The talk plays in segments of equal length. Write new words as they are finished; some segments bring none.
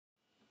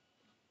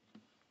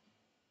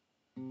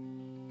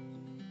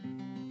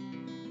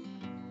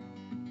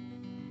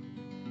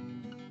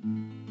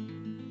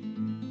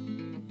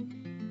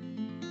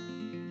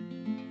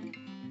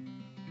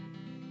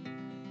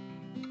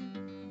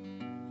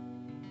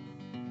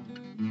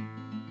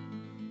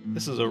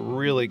This is a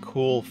really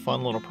cool,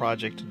 fun little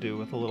project to do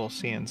with a little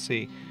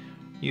CNC.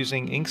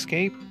 Using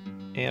Inkscape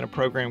and a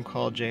program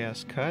called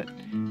JS Cut,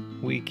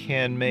 we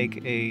can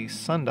make a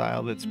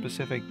sundial that's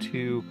specific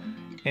to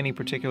any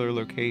particular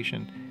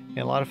location. And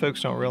a lot of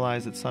folks don't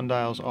realize that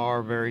sundials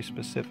are very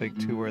specific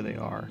to where they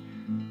are.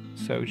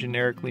 So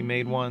generically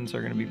made ones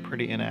are going to be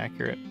pretty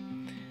inaccurate.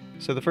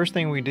 So the first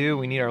thing we do,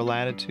 we need our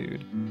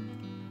latitude.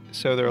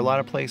 So there are a lot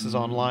of places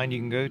online you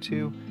can go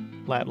to.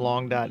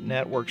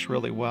 latlong.net works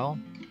really well.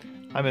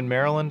 I'm in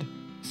Maryland,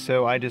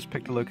 so I just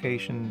picked a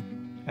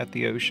location at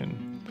the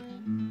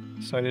ocean.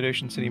 So I did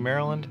Ocean City,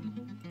 Maryland.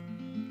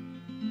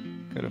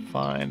 Go to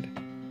find.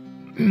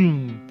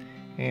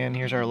 And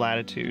here's our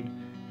latitude,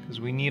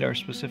 because we need our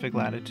specific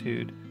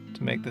latitude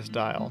to make this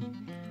dial.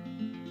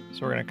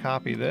 So we're going to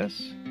copy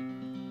this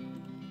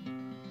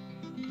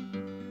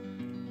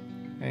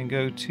and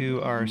go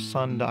to our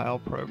sundial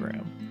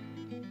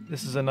program.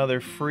 This is another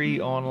free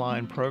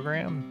online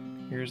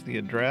program. Here's the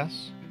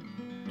address,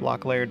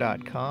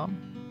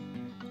 blocklayer.com.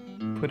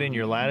 Put in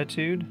your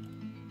latitude,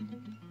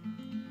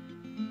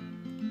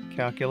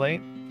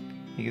 calculate.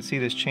 You can see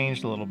this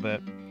changed a little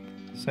bit.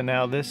 So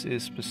now this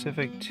is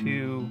specific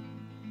to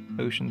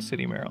Ocean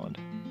City, Maryland.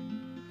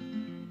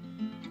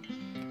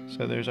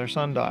 So there's our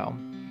sundial.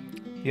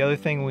 The other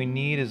thing we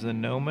need is the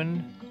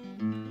gnomon,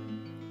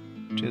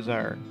 which is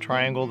our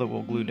triangle that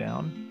we'll glue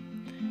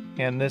down.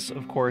 And this,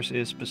 of course,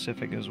 is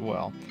specific as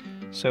well.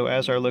 So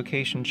as our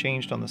location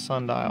changed on the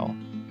sundial,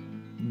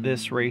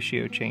 this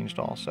ratio changed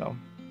also.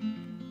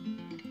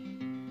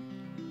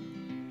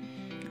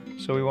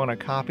 So we want to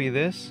copy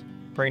this,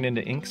 bring it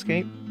into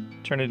Inkscape,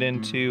 turn it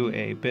into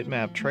a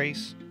bitmap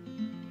trace,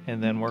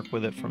 and then work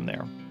with it from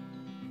there.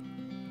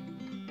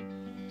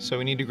 So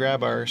we need to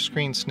grab our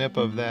screen snip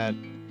of that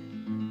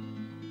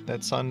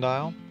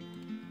sundial.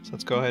 So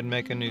let's go ahead and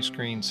make a new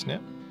screen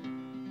snip.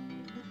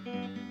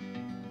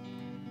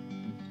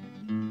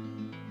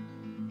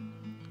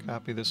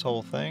 Copy this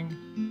whole thing.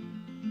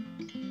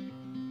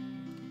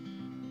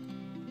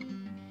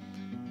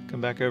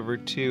 Come back over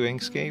to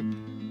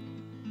Inkscape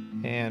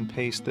and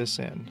paste this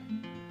in.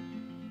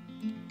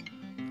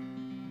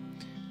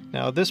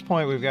 Now at this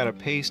point we've got a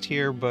paste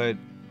here, but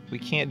we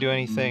can't do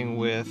anything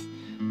with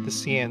the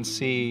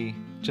CNC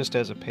just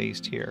as a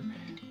paste here.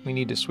 We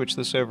need to switch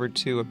this over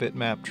to a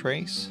bitmap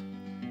trace.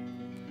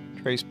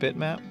 Trace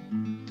bitmap.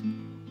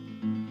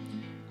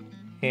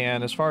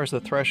 And as far as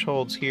the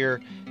thresholds here,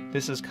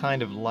 this is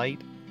kind of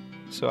light,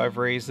 so I've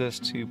raised this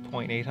to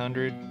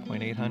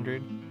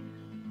 0.800.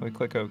 We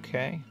click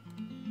OK.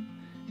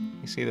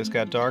 You see this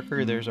got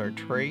darker. There's our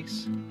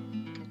trace,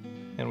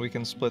 and we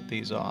can split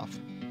these off.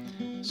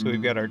 So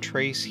we've got our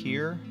trace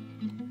here.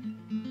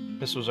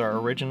 This was our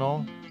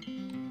original,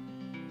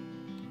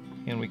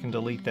 and we can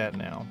delete that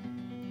now.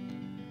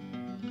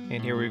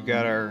 And here we've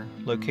got our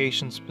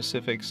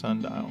location-specific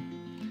sundial.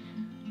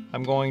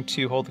 I'm going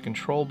to hold the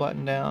control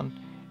button down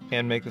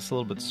and make this a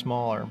little bit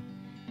smaller,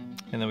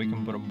 and then we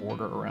can put a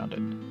border around it.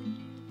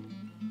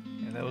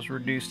 And that was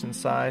reduced in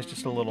size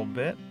just a little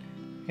bit.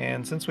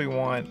 And since we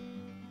want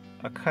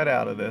a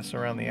cutout of this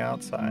around the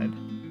outside,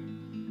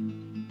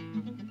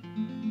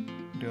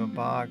 do a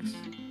box,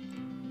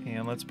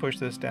 and let's push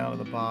this down to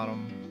the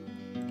bottom.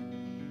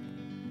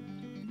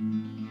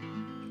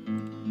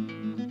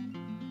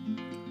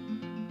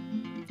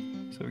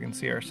 So we can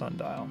see our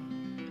sundial.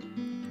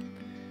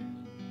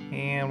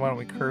 And why don't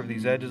we curve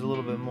these edges a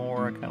little bit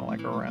more? I kind of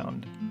like a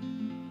round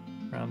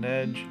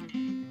edge.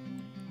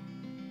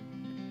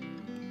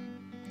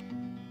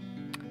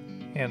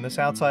 And this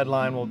outside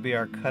line will be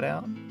our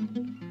cutout,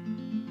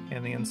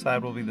 and the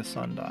inside will be the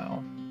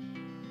sundial.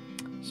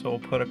 So we'll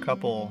put a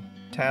couple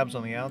tabs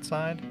on the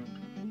outside.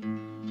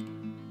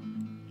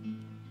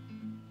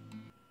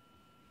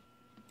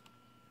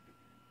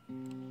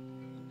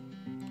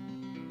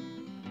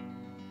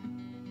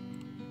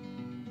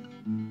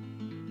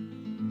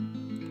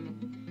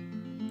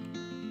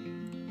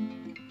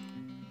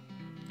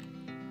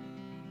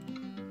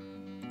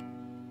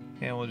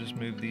 And we'll just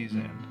move these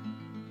in.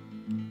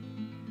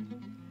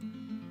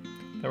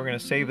 Then we're going to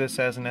save this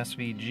as an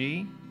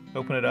SVG,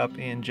 open it up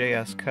in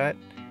JS Cut,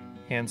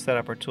 and set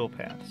up our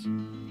toolpaths.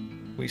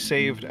 We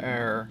saved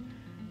our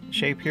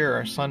shape here,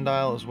 our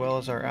sundial, as well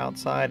as our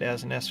outside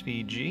as an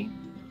SVG.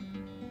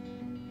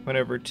 Went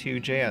over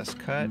to JS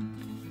Cut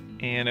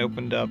and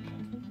opened up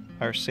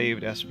our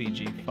saved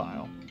SVG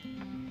file.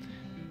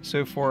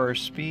 So for our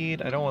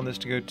speed, I don't want this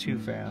to go too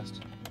fast.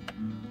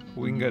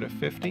 We can go to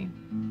 50.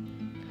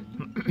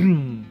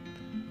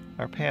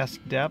 Our pass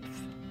depth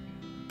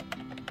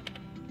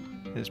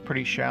is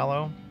pretty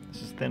shallow.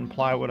 This is thin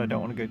plywood, I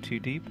don't want to go too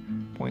deep.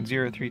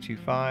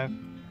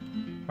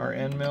 0.0325. Our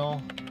end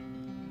mill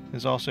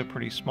is also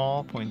pretty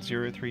small,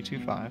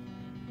 0.0325.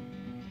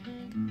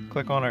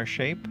 Click on our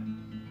shape,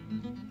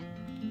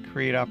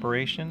 create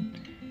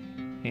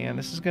operation, and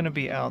this is going to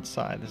be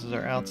outside. This is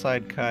our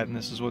outside cut, and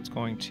this is what's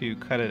going to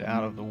cut it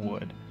out of the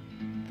wood.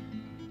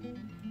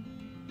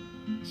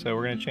 So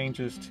we're going to change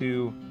this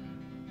to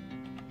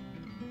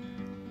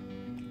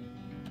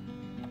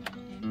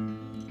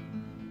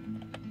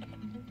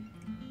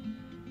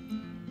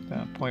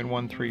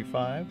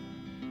 0.135.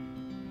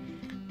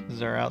 This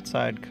is our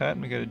outside cut,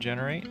 and we go to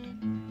generate.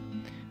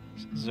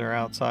 This is our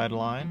outside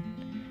line.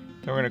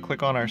 Then we're going to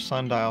click on our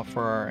sundial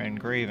for our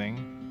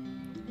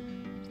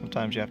engraving.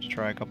 Sometimes you have to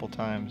try a couple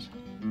times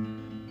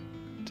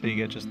until you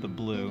get just the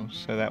blue.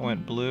 So that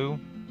went blue.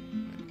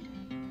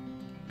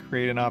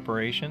 Create an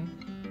operation.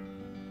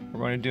 We're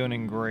going to do an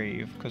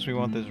engrave because we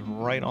want this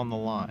right on the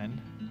line.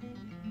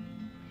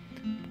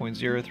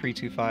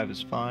 0.0325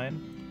 is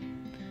fine.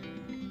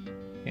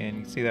 And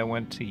you can see that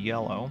went to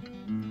yellow.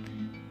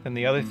 Then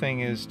the other thing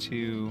is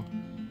to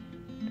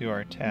do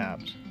our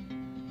tabs.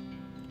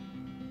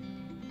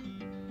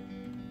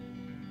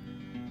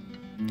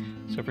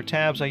 So for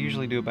tabs, I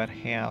usually do about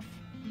half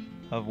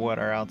of what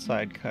our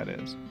outside cut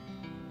is.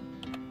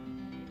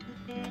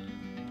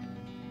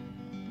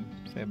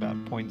 Say about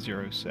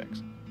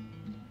 0.06.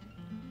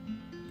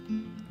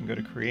 And go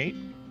to create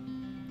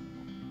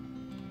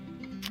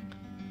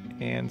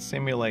and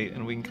simulate,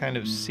 and we can kind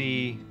of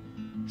see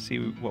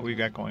what we've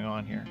got going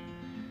on here.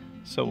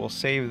 So we'll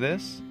save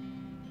this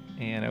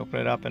and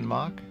open it up in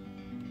mock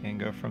and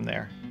go from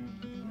there.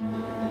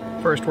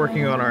 First,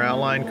 working on our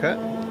outline cut.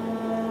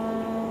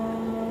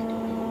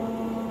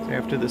 So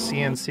after the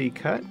CNC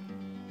cut,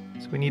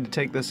 so we need to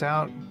take this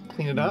out,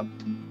 clean it up,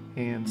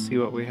 and see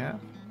what we have.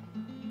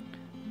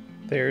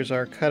 There's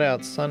our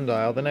cutout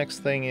sundial. The next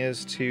thing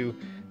is to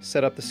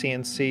set up the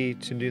CNC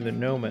to do the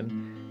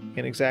gnomon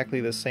in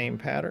exactly the same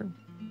pattern,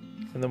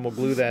 and then we'll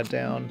glue that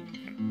down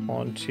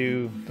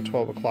onto the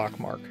 12 o'clock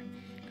mark,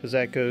 because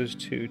that goes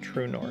to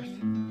true north.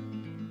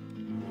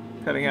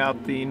 Cutting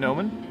out the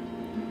gnomon.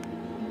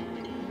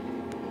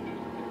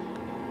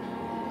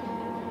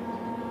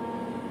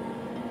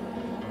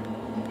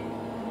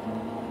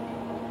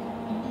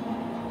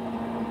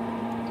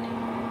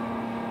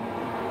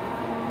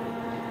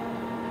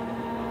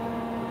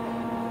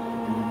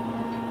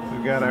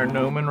 We've got our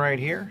gnomon right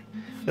here.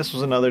 This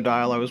was another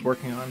dial I was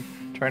working on,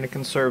 trying to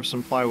conserve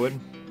some plywood.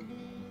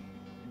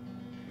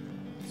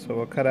 So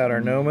we'll cut out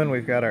our gnomon.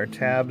 We've got our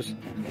tabs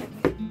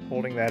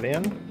holding that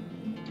in.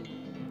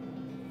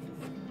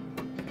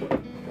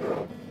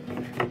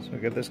 So we'll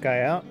get this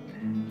guy out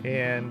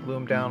and glue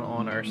him down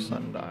on our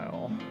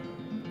sundial.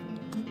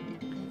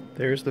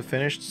 There's the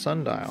finished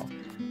sundial,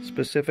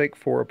 specific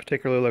for a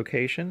particular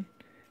location.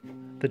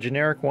 The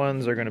generic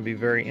ones are going to be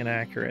very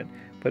inaccurate,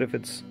 but if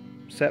it's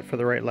set for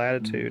the right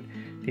latitude,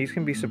 these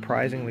can be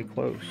surprisingly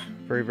close,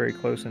 very, very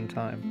close in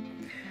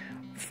time.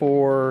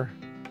 For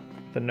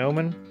the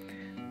gnomon,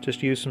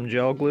 just use some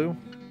gel glue,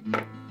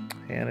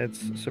 and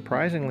it's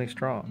surprisingly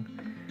strong.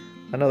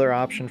 Another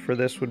option for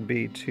this would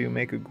be to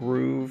make a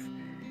groove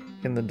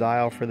in the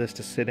dial for this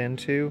to sit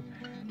into,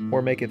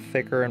 or make it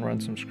thicker and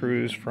run some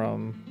screws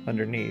from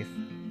underneath.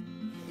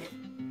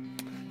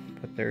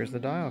 But there's the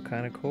dial,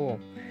 kind of cool.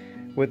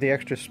 With the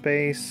extra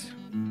space,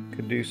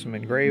 could do some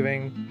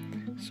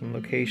engraving, some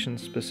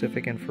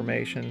location-specific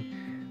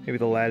information, maybe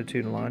the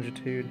latitude and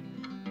longitude,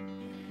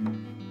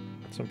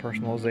 some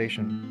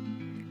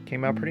personalization.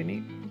 Came out pretty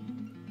neat.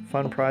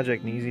 Fun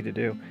project and easy to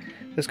do.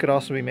 This could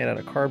also be made out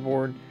of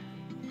cardboard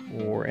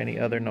or any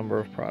other number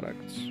of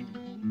products.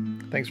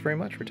 Thanks very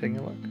much for taking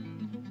a look.